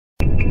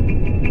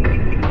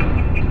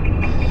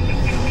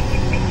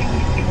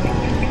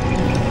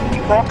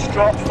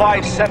Foxtrot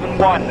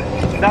 571,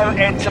 now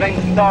entering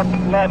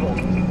 3rd level.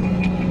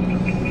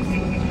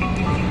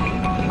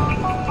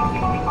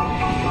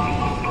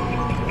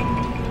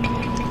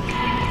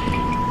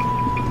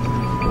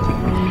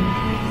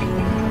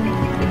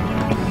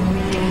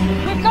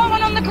 We've got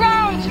one on the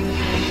ground!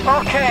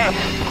 Okay,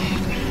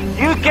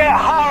 you get her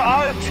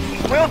out,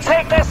 we'll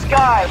take this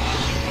guy.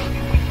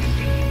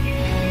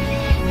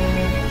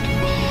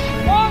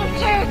 1,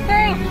 2,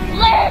 3,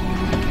 lift!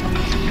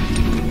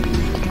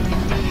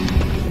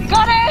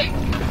 Got it?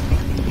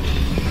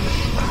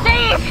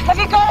 Steve, have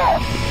you got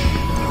it?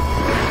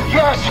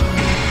 Yes!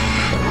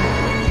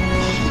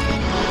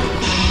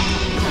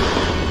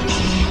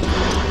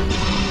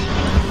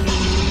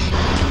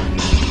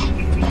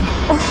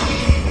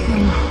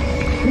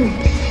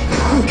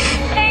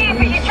 Steve,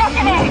 are you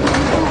dropping it?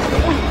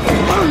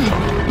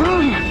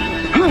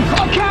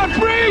 I can't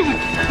breathe!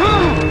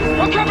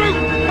 I can't breathe!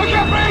 I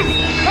can't breathe!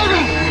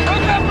 I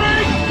can't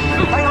breathe!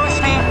 Hang on,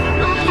 Steve.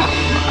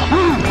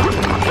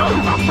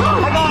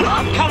 Hang on,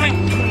 I'm coming.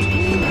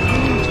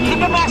 Keep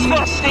your mask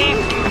on, Steve.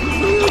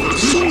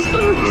 Keep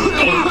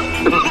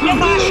your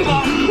mask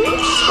on.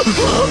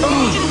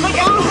 Put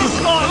your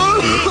mask on.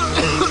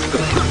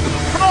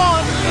 Come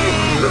on.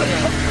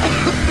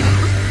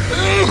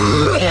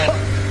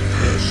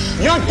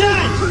 You're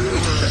dead!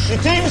 Your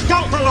team's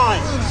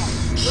compromised.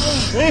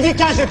 Leave your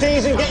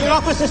casualties and get your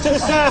officers to the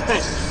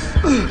surface.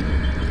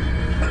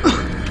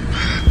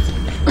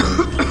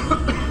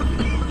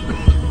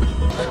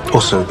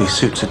 Also, these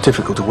suits are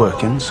difficult to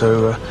work in,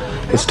 so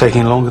it's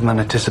taking longer than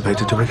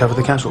anticipated to recover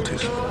the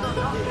casualties.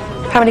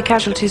 How many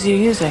casualties are you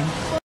using?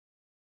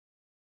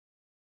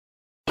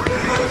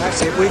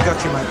 That's it, we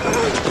got you, mate.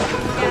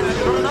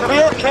 Are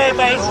we okay,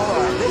 mate?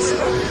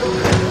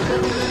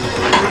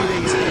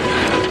 Breathe easy.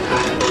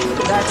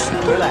 That's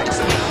it, relax.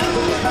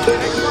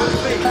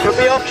 You'll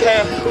be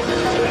okay.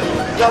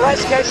 Now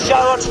let's get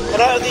showered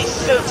and out of these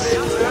suits.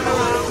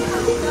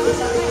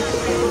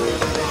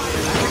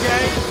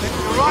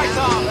 Right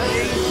arm,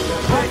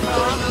 right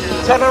arm.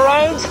 Turn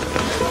around.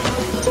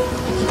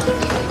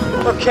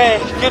 Okay,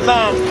 good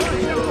man.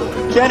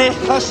 Jenny,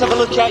 let's have a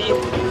look at you.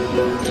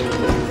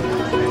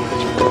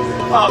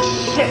 Oh,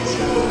 shit.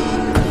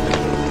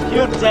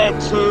 You're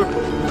dead too.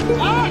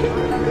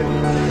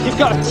 You've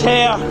got a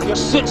tear. Your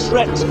suit's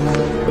ripped.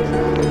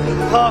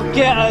 Oh,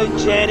 get out,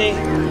 Jenny.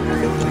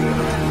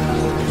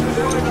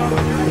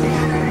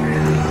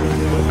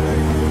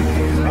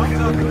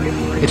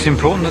 It's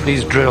important that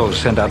these drills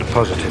send out a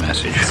positive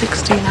message.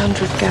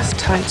 1,600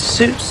 gas-tight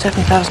suits,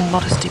 7,000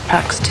 modesty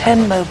packs,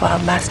 10 mobile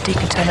mass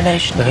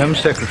decontamination. The Home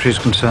Secretary is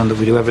concerned that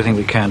we do everything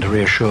we can to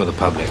reassure the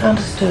public.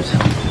 Understood.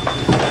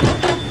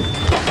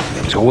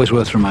 It's always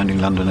worth reminding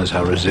Londoners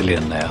how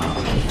resilient they are.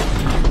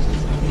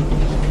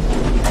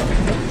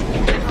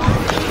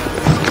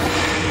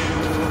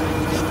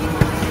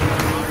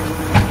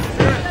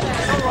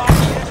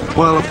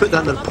 Well, I'll put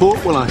that in the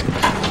report, will I?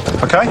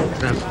 Okay.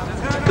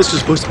 This was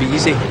supposed to be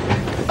easy.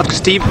 I've got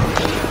Steve.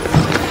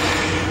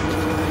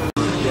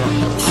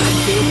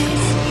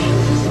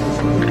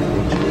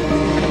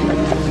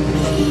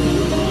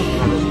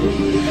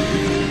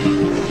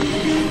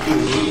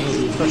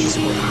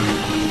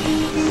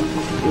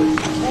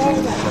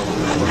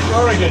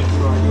 Oregon.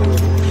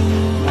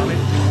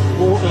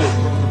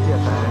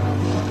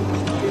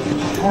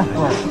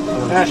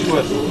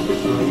 Ashworth.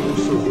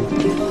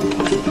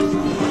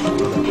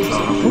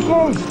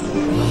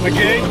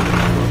 McGee.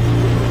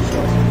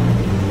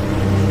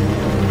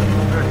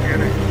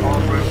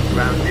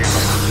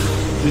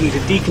 We need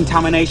a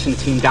decontamination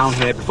team down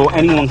here before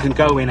anyone can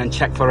go in and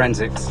check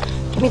forensics.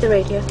 Give me the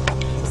radio.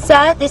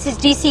 Sir, this is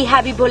DC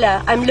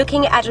Habibullah. I'm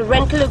looking at a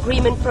rental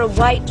agreement for a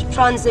white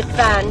transit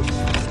van.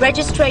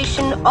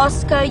 Registration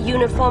Oscar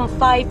Uniform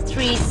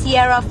 53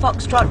 Sierra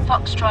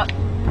Foxtrot.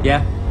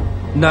 Yeah?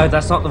 No,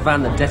 that's not the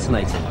van that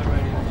detonated.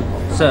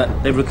 Sir,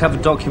 they've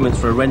recovered documents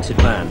for a rented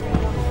van.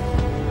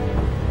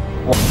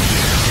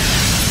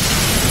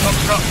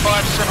 Foxtrot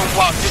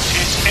 571, this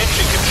is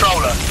engine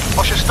controller.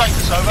 What's your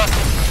status, over?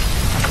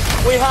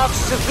 We have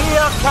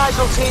severe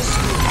casualties.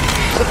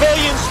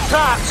 Civilians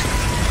trapped.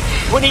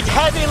 We need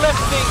heavy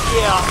lifting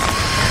gear.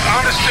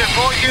 Understood.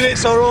 More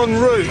units are en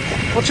route.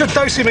 What's your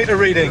dosimeter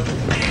reading?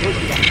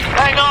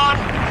 Hang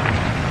on.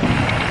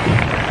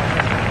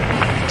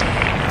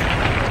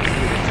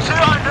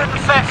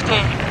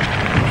 250.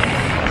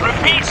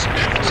 Repeat,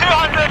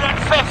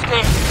 250.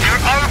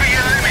 You're over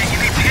your limit. You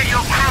need to get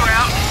your crew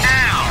out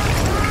now.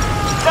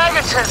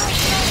 Negative.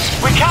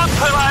 We can't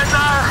pull out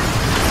now.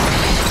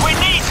 We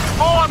need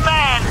more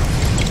men.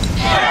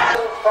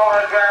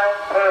 Fireground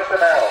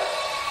personnel.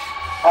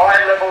 High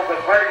levels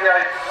of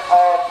radiation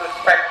are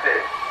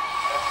suspected.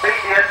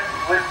 Immediate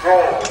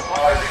withdrawal.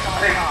 I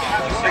repeat,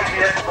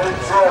 immediate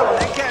withdrawal.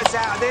 Get us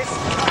out of this.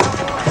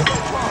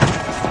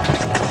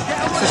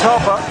 This is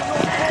Harper.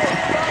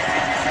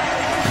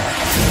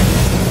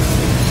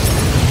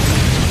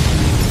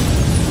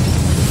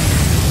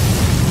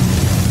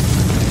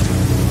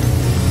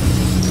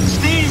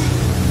 Steve,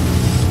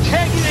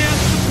 check it out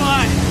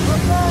supply.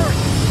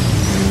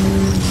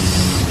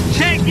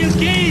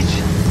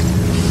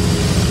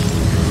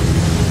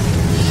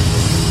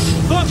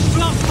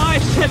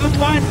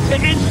 1 to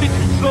entry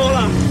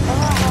controller.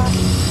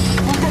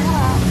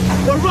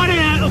 We're running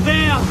out of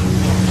air.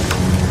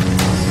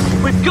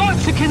 We've got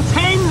to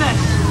contain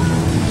this.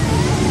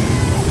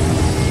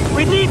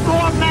 We need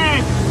more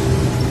men.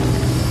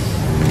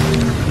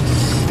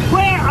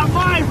 Where are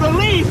my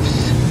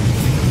reliefs?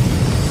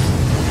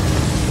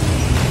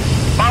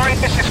 Murray,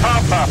 this is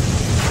Harper.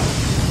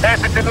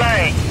 There's a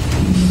delay.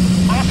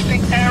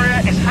 Masking area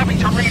is having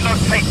to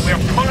relocate.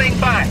 We're pulling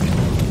back.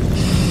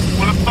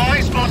 We'll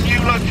advise on new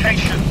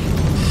location.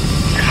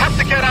 You have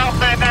to get out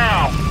there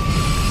now.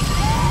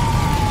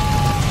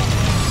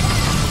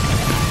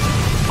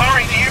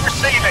 Murray, are you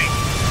receiving?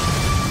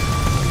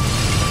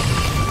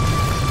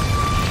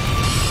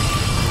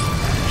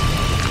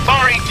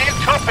 Murray, do you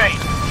copy?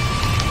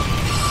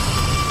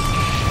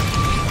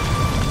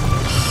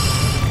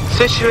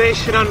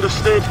 Situation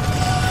understood.